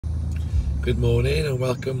Good morning and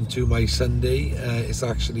welcome to my Sunday. It's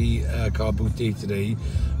actually Carboot day today.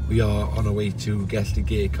 We are on our way to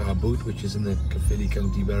Gelligaer Carboot, which is in the Caerphilly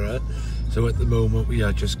County Borough. So at the moment we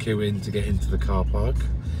are just queuing to get into the car park,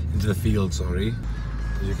 into the field, sorry.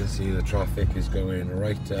 As you can see, the traffic is going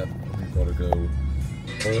right up. We've got to go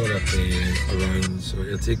all up there, around, so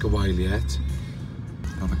it'll take a while yet.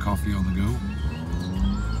 Got the coffee on the go.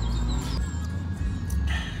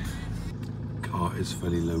 Car is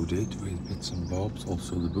fully loaded with bits and bobs,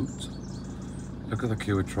 also the boot. Look at the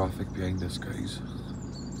queue of traffic behind us, guys.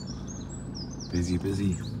 Busy,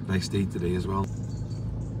 busy. Nice day today as well.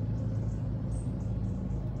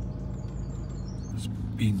 It's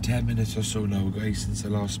been 10 minutes or so now, guys, since I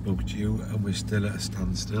last spoke to you, and we're still at a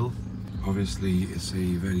standstill. Obviously, it's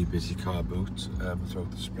a very busy car boot throughout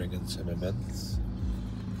the spring and summer months.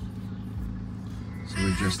 So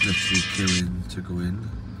we're just literally queuing to go in.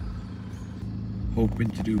 Hoping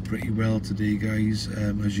to do pretty well today, guys.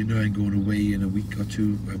 As you know, I'm going away in a week or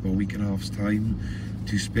two, about a week and a half's time,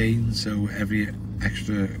 to Spain, so every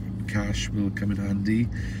extra cash will come in handy.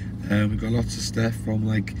 We've got lots of stuff from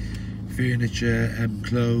like furniture,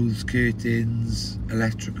 clothes, curtains,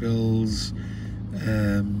 electricals,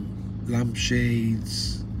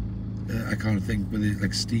 lampshades, I can't think, but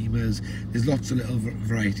like steamers. There's lots of little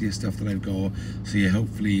variety of stuff that I've got, so yeah,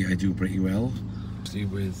 hopefully I do pretty well.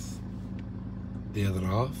 With the other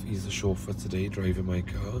half, he's the chauffeur today, driving my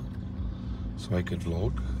car, so I could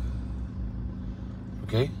vlog.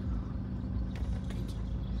 Okay? Good.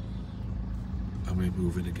 And we're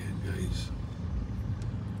moving again, guys.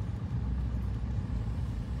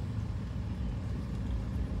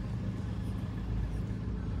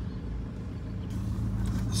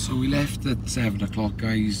 So we left at 7 o'clock,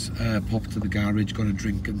 guys, popped to the garage, got a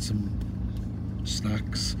drink and some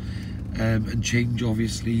snacks. And change,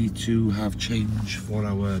 obviously, to have change for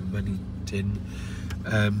our money tin.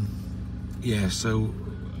 Yeah, so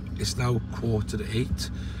it's now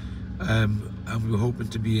 8:15, and we were hoping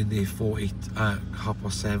to be in there for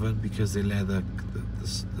 7:30, because they let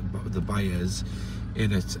the buyers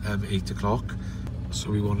in at 8 o'clock. So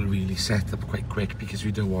we want to really set up quite quick, because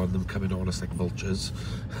we don't want them coming on us like vultures,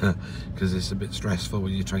 because it's a bit stressful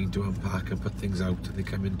when you're trying to unpack and put things out and they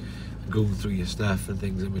come in and going through your stuff and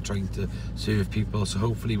things, and we're trying to serve people. So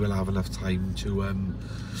hopefully we'll have enough time to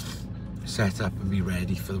set up and be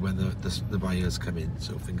ready for when the buyers come in,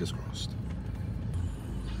 so fingers crossed.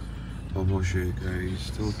 Almost here, guys,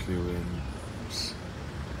 still queuing.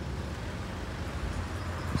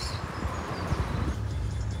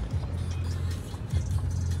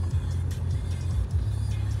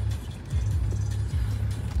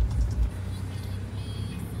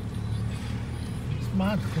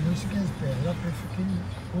 Mad, commerce against better, up if fucking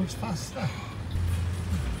goes faster.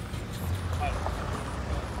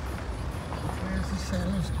 Where's the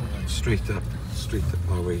sellers going? Straight up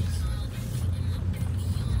our way.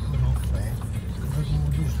 Going off there, because the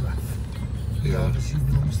road is rough. Yeah. Obviously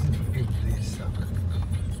knows the big place, so.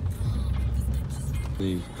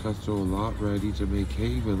 They've cut all that ready to make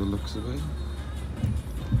hay by the looks of it.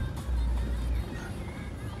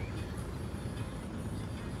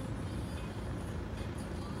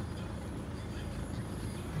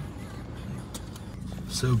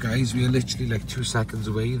 So guys, we are literally like 2 seconds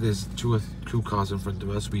away. There's two cars in front of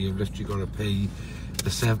us. We have literally got to pay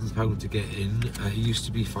the £7 to get in. It used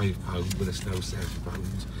to be £5, but it's now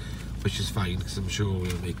 £7, which is fine, because I'm sure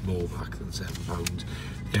we'll make more back than £7.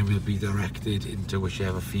 Then we'll be directed into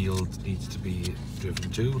whichever field needs to be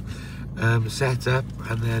driven to, set up,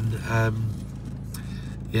 and then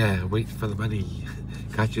yeah, wait for the money.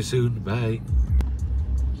 Catch you soon, bye.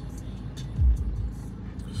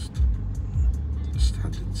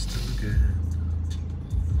 Standing still again.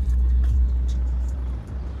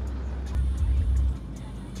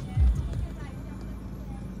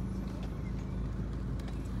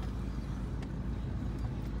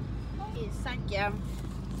 Thank you.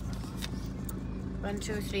 1,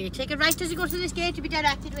 2, 3. Take it right as you go to this gate to be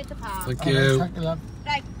directed with the park. Thank you. Thank you, love.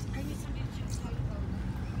 Right. I need somebody to choose how you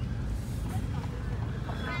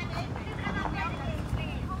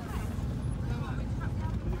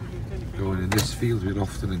go. Going in this field, we're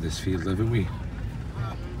often in this field, haven't we?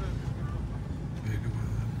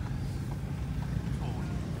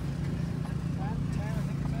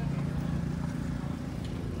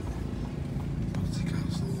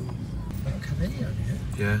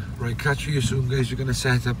 Yeah, right, catch you soon, guys. We're going to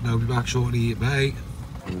set up now. Be back shortly. Bye.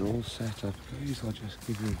 We're all set up, guys. I'll just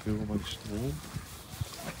give you a view of my stall.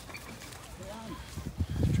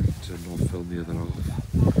 Trying to not film the other half.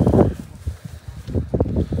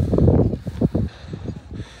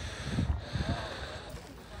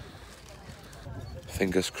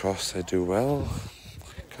 Fingers crossed I do well.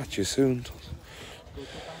 Catch you soon.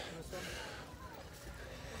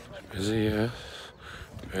 Busy, yeah.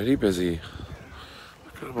 Very busy.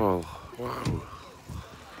 Look at them all. Wow.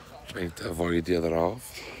 Trying to avoid the other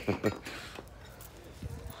half.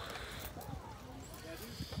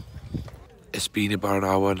 It's been about an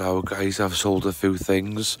hour now, guys. I've sold a few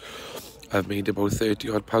things. I've made about 30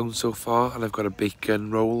 odd pounds so far, and I've got a bacon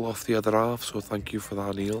roll off the other half, so thank you for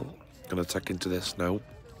that, Neil. I'm gonna tuck into this now.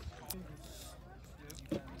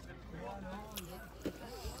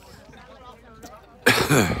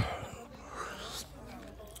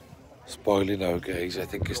 Spoiling now, guys. I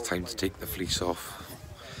think it's time to take the fleece off.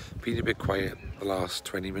 Been a bit quiet the last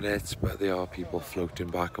 20 minutes, but there are people floating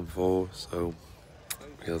back and forth, so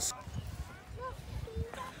we'll see.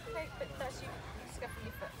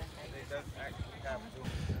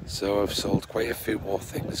 So I've sold quite a few more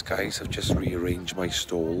things, guys. I've just rearranged my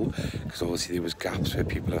stall because obviously there was gaps where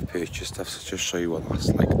people have purchased stuff, so just show you what that's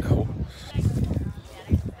like now.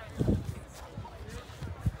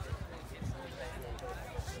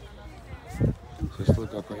 So I've still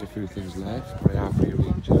got quite a few things left, but I have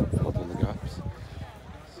rearranged it and filled in the gaps.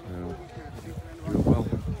 So doing well.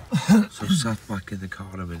 So I've sat back in the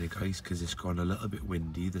car a minute, guys, because it's gone a little bit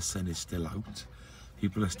windy. The sun is still out.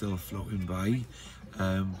 People are still floating by,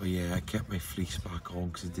 but yeah, I kept my fleece back on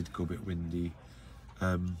because it did go a bit windy.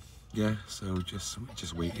 Yeah, so just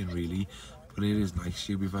waiting really. But it is nice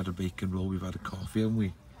here. We've had a bacon roll, we've had a coffee, haven't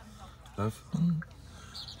we, love?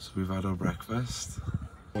 So we've had our breakfast.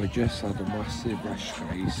 I just had a massive rush,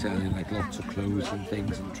 guys, selling like lots of clothes and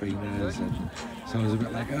things and trainers, and so I was a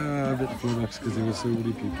bit like, a bit flummoxed because there were so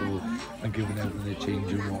many people and giving out when they change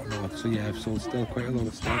and whatnot. So yeah, I've sold still quite a lot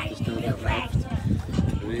of stuff. There's still a bit left.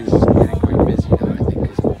 It is getting quite busy now, I think,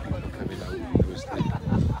 because more people are coming out. It was like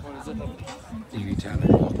nearly 10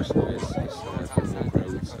 o'clock, so it's a bit more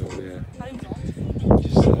crowd. So yeah,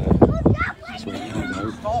 just waiting now.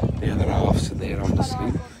 The other half's in there on the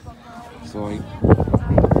sleep. So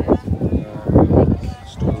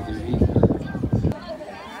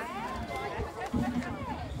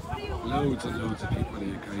loads and loads of people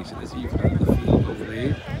here, guys, and there's even on the field over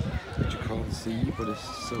there, which you can't see, but it's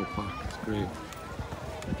so packed, it's great.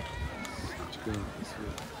 Such great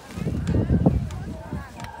atmosphere.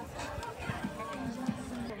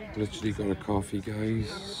 Literally got a coffee, guys,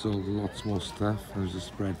 sold lots more stuff. I was just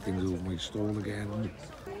spread things over my stall again.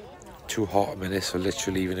 Too hot a minute, so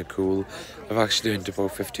literally leaving it cool. I've actually earned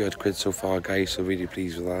about 50 odd quid so far, guys, so really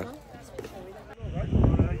pleased with that.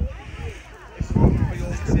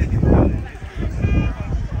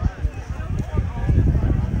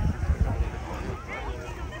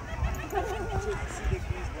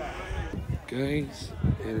 Guys,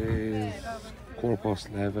 it is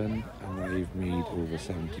 11:15 and I've made over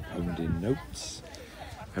 £70 in notes.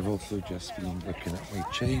 I've also just been looking at my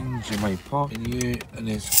change in my pot in here, and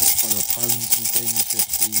there's full of pounds and things,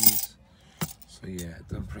 50s. So yeah,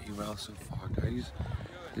 done pretty well so far, guys.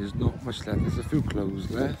 There's not much left. There's a few clothes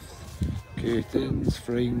left, curtains,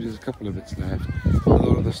 frames. There's a couple of bits left. A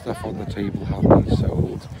lot of the stuff on the table have been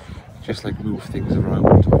sold. Just like move things around,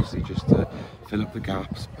 obviously, just to fill up the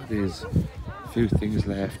gaps. But there's a few things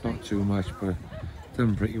left, not too much, but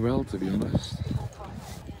done pretty well, to be honest.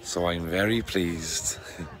 So I'm very pleased.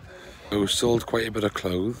 So sold quite a bit of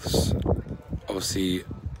clothes. Obviously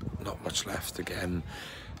not much left again.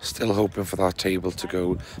 Still hoping for that table to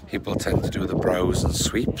go. People tend to do the browse and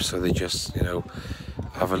sweep, so they just, you know,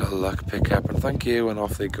 have a little look, pick up and thank you, and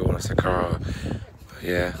off they go. And it's like, oh,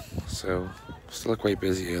 yeah. So still quite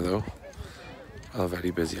busy here though. Oh, very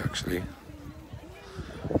busy actually.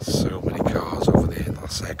 So many cars over there in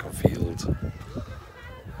that second field.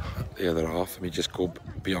 The other half, let me just go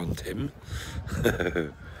beyond him.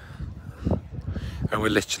 And we're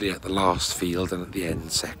literally at the last field and at the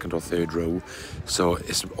end, second or third row, so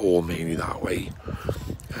it's all mainly that way.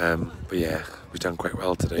 But yeah, we've done quite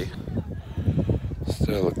well today.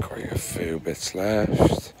 Still quite a few bits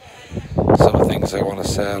left. Some things I want to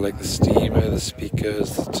sell, like the steamer, the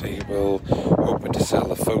speakers, the table. Hoping to sell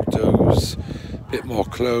the photos, a bit more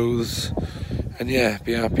clothes, and yeah,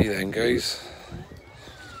 be happy then, guys.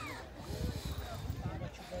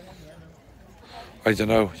 I don't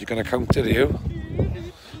know, you're going to count it, are you?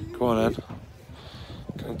 Go on then.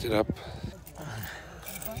 Count it up.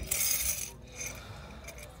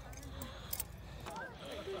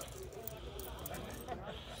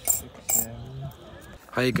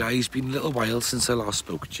 Hi guys, been a little while since I last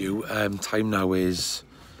spoke to you. Time now is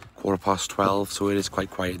 12:15, so it is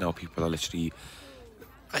quite quiet now. People are literally,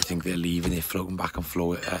 I think they're leaving, they're floating back and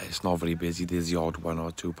forth. It's not very busy. There's the odd £1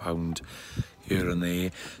 or £2 here and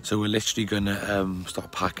there. So we're literally gonna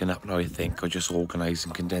start packing up now, I think, or just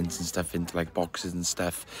organising, condensing stuff into like boxes and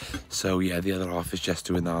stuff. So yeah, the other half is just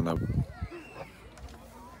doing that now.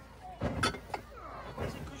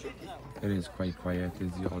 It is quite quiet,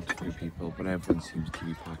 there's the odd few people, but everyone seems to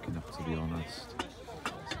be packing up, to be honest.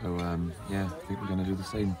 So yeah, I think we're gonna do the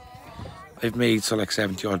same. I've made so like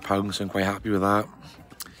 70 odd pounds, so I'm quite happy with that.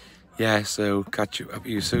 Yeah, so catch up with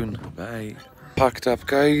you soon. Bye. Packed up,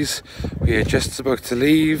 guys. We're just about to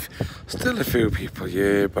leave. Still a few people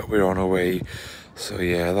here, but we're on our way. So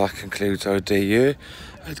yeah, that concludes our day here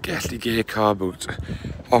at Gelligaer Carboot.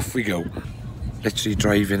 Off we go. Literally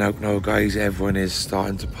driving out now, guys. Everyone is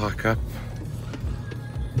starting to pack up.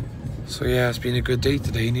 So yeah, it's been a good day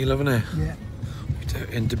today, Neil, haven't it? Yeah.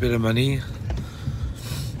 We earned a bit of money.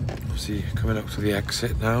 See, coming up to the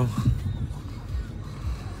exit now.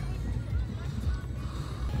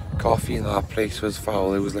 Coffee in that place was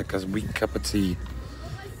foul. It was like a weak cup of tea,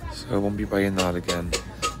 so I won't be buying that again.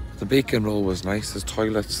 The bacon roll was nice. There's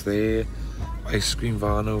toilets there, ice cream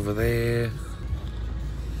van over there.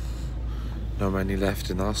 Not many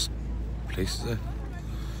left in that place, is there?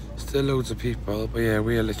 Still loads of people, but yeah,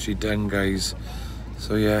 we are literally done, guys.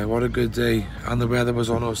 So yeah, what a good day, and the weather was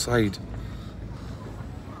on our side.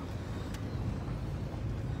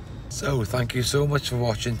 So thank you so much for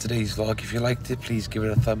watching today's vlog. If you liked it, please give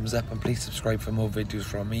it a thumbs up and please subscribe for more videos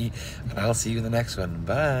from me, and I'll see you in the next one.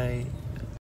 Bye.